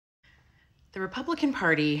The Republican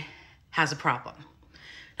Party has a problem.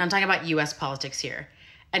 Now, I'm talking about US politics here.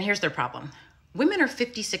 And here's their problem. Women are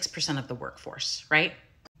 56% of the workforce, right?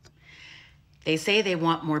 They say they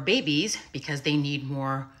want more babies because they need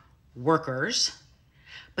more workers,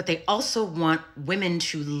 but they also want women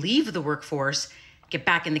to leave the workforce, get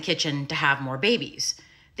back in the kitchen to have more babies.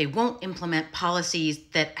 They won't implement policies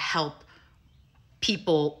that help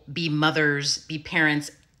people be mothers, be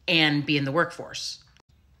parents, and be in the workforce.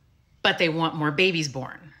 But they want more babies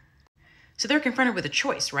born. So they're confronted with a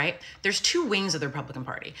choice, right? There's two wings of the Republican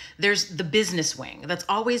Party. There's the business wing that's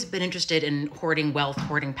always been interested in hoarding wealth,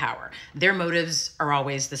 hoarding power. Their motives are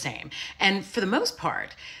always the same. And for the most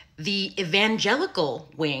part, the evangelical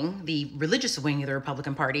wing, the religious wing of the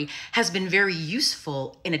Republican Party, has been very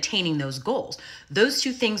useful in attaining those goals. Those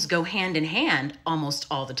two things go hand in hand almost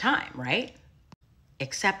all the time, right?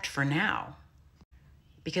 Except for now,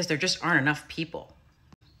 because there just aren't enough people.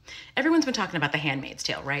 Everyone's been talking about The Handmaid's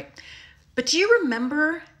Tale, right? But do you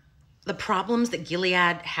remember the problems that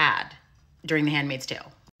Gilead had during The Handmaid's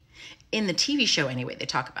Tale? In the TV show, anyway, they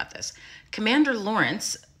talk about this. Commander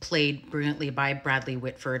Lawrence, played brilliantly by Bradley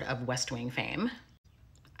Whitford of West Wing fame.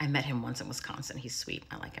 I met him once in Wisconsin. He's sweet.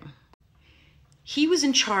 I like him. He was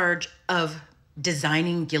in charge of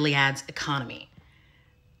designing Gilead's economy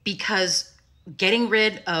because getting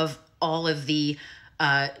rid of all of the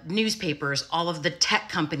newspapers, all of the tech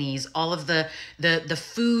companies, all of the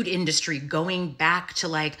food industry, going back to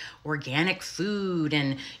like organic food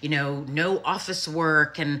and, no office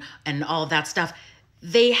work and all of that stuff.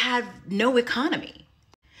 They had no economy.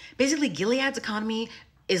 Basically, Gilead's economy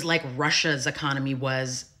is like Russia's economy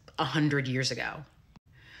was 100 years ago.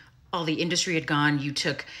 All the industry had gone. You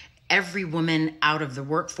took every woman out of the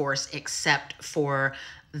workforce except for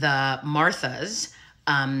the Marthas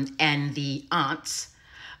and the aunts.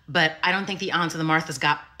 But I don't think the aunts and the Marthas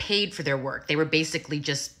got paid for their work. They were basically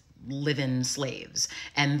just live-in slaves.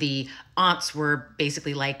 And the aunts were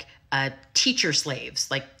basically like teacher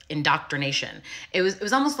slaves, like indoctrination. It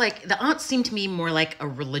was almost like the aunts seemed to me more like a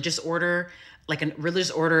religious order, like a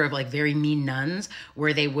religious order of like very mean nuns,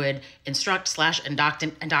 where they would instruct /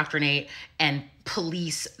 indoctrinate and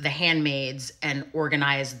police the handmaids and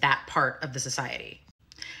organize that part of the society.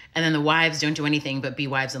 And then the wives don't do anything but be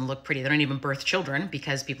wives and look pretty. They don't even birth children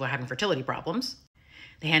because people are having fertility problems.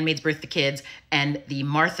 The handmaids birth the kids, and the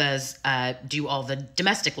Marthas do all the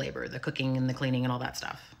domestic labor, the cooking and the cleaning and all that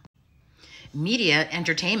stuff. Media,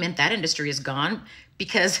 entertainment, that industry is gone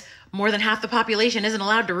because more than half the population isn't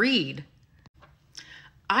allowed to read.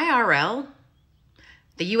 IRL,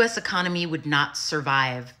 the US economy would not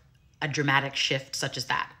survive a dramatic shift such as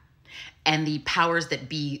that. And the powers that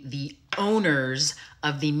be, the owners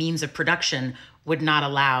of the means of production, would not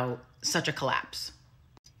allow such a collapse.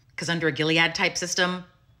 Because under a Gilead type system,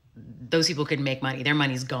 those people couldn't make money. Their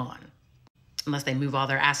money's gone. Unless they move all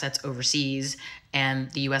their assets overseas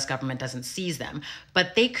and the US government doesn't seize them.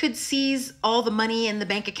 But they could seize all the money in the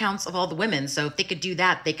bank accounts of all the women. So if they could do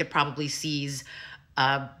that, they could probably seize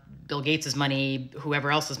Bill Gates's money,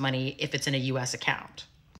 whoever else's money, if it's in a US account.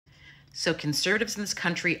 So conservatives in this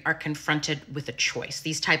country are confronted with a choice.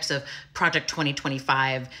 These types of Project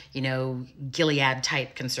 2025, Gilead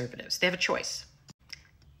type conservatives, they have a choice.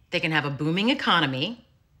 They can have a booming economy,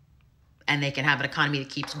 and they can have an economy that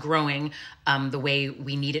keeps growing the way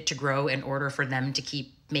we need it to grow in order for them to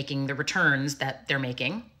keep making the returns that they're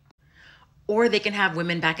making. Or they can have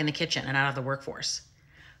women back in the kitchen and out of the workforce.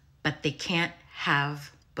 But they can't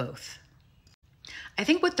have both. I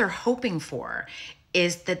think what they're hoping for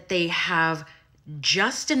is that they have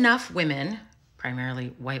just enough women, primarily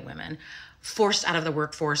white women, forced out of the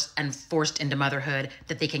workforce and forced into motherhood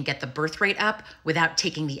that they can get the birth rate up without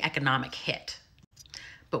taking the economic hit.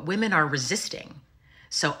 But women are resisting.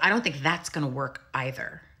 So I don't think that's going to work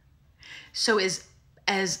either. So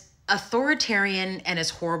as authoritarian and as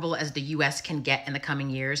horrible as the US can get in the coming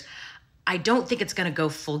years, I don't think it's going to go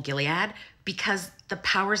full Gilead because the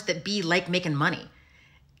powers that be like making money.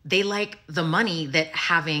 They like the money that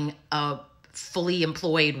having a fully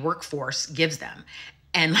employed workforce gives them.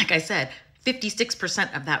 And like I said,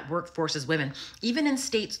 56% of that workforce is women. Even in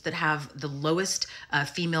states that have the lowest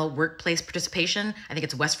female workplace participation, I think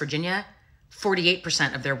it's West Virginia,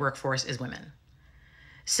 48% of their workforce is women.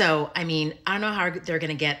 So, I don't know how they're going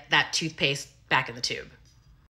to get that toothpaste back in the tube.